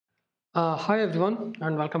Hi everyone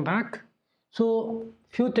and welcome back. So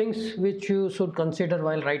few things which you should consider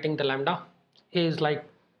while writing the Lambda is like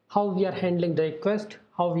how we are handling the request,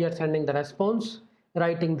 how we are sending the response,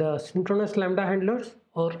 writing the synchronous Lambda handlers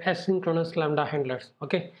or asynchronous Lambda handlers.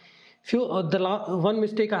 Okay, few one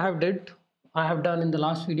mistake I have done in the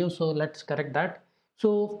last video, so let's correct that.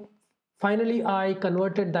 So finally I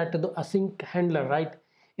converted that to the async handler, right?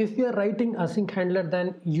 If we are writing async handler,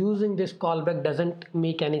 then using this callback doesn't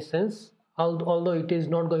make any sense, although it is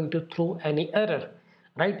not going to throw any error,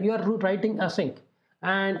 right? You are writing async,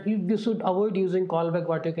 and you should avoid using callback.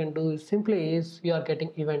 What you can do is simply you are getting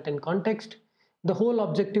event in context. The whole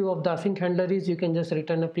objective of the async handler is you can just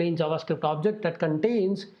return a plain JavaScript object that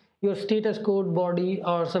contains your status code body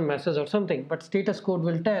or some message or something, but status code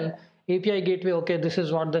will tell API gateway, okay, this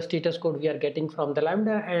is what the status code we are getting from the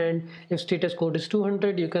Lambda, and if status code is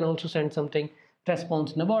 200, you can also send something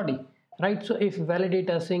response in the body, right? So if validate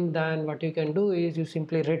async, then what you can do is you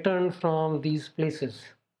simply return from these places,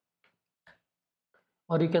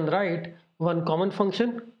 or you can write one common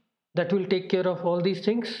function that will take care of all these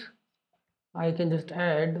things. I can just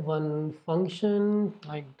add one function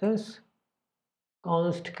like this,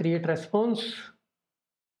 const create response,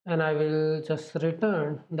 and I will just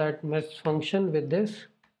return that mesh function with this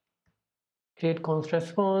create const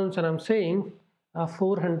response, and I'm saying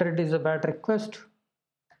 400 is a bad request.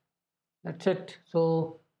 That's it.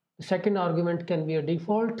 So the second argument can be a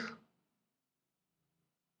default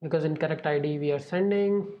because in correct ID we are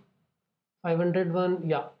sending 501.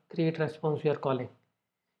 Yeah, create response we are calling.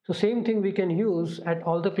 So same thing we can use at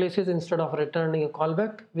all the places. Instead of returning a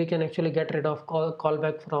callback, we can actually get rid of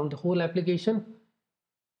callback from the whole application.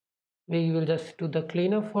 We will just do the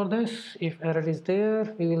cleanup for this. If error is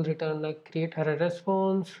there, we will return a create error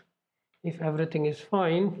response. If everything is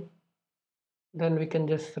fine, then we can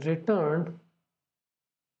just return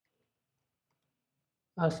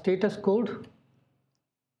a status code.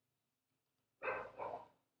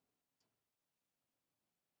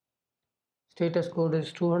 Status code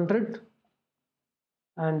is 200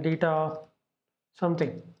 and data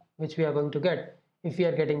something which we are going to get. If we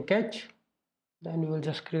are getting catch, then we will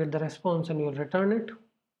just create the response and we will return it.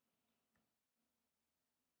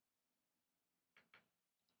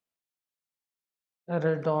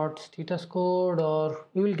 Error dot status code, or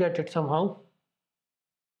we will get it somehow.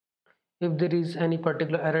 If there is any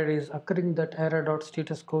particular error is occurring, that error dot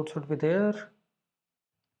status code should be there.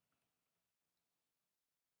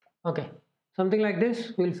 Okay, something like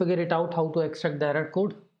this. We'll figure it out how to extract the error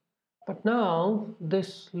code. But now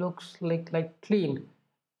this looks like clean.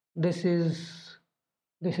 This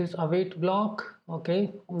is await block.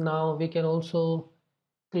 Okay, now we can also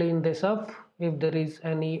clean this up if there is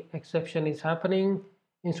any exception is happening.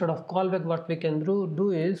 Instead of callback, what we can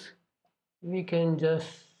do is we can just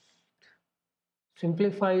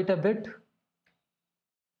simplify it a bit.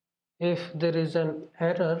 If there is an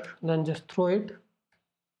error, then just throw it,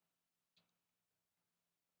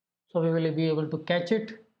 so we will be able to catch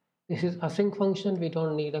it. This is async function, we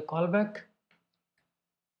don't need a callback.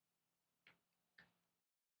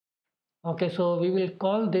 Okay, so we will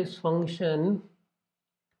call this function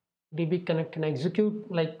db connect and execute,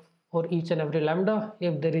 like for each and every Lambda.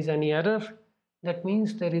 If there is any error, that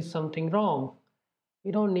means there is something wrong.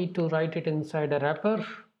 We don't need to write it inside a wrapper.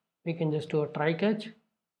 We can just do a try catch.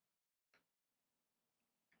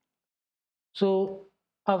 So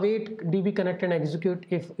await db connect and execute.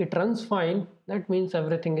 If it runs fine, that means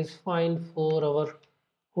everything is fine for our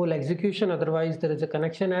whole execution. Otherwise there is a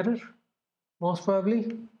connection error most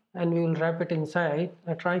probably, and we will wrap it inside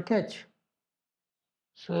a try catch.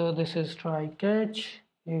 So this is try catch.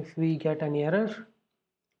 If we get any error,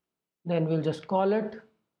 then we'll just call it.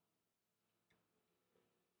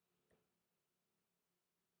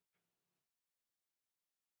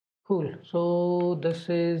 Cool. So this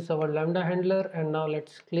is our Lambda handler, and now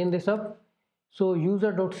let's clean this up. So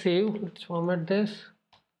user.save, let's format this.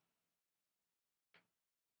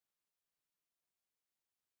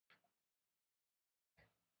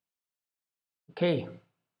 Okay,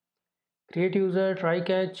 create user, try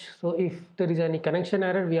catch. So if there is any connection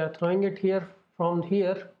error, we are throwing it here from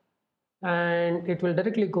here, and it will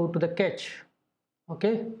directly go to the catch.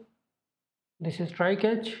 Okay, this is try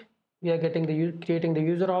catch. We are getting the creating the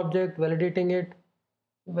user object, validating it.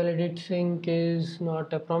 Validate sync is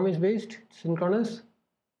not a promise based, synchronous.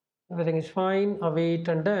 Everything is fine. Await,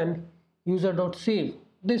 and then user.save.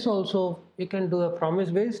 This also you can do a promise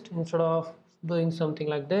based instead of doing something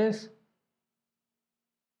like this.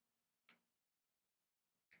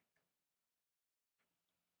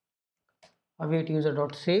 Await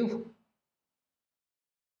user.save,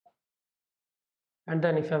 and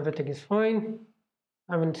then if everything is fine,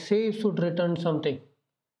 save should return something.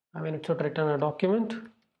 It should return a document,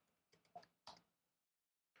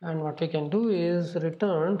 and what we can do is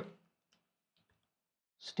return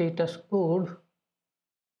status code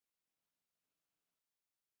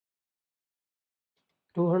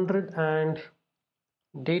 200 and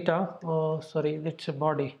data, sorry, it's a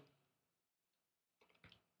body,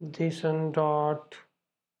 json dot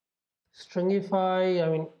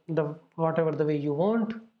stringify, the whatever the way you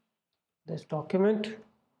want this document.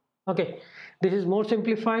 Okay, this is more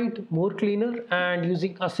simplified, more cleaner, and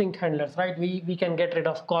using async handlers, right? We can get rid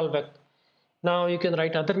of callback. Now you can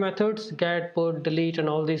write other methods, get, put, delete, and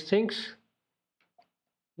all these things.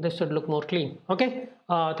 This should look more clean. Okay,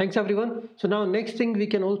 thanks everyone. So now next thing we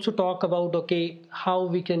can also talk about, okay, how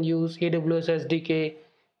we can use AWS SDK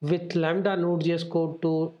with Lambda Nodejs code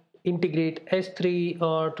to integrate S3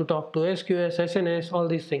 or to talk to SQS, SNS, all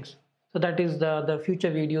these things. So that is the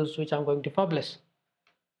future videos which I'm going to publish.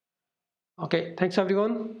 Okay, thanks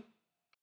everyone.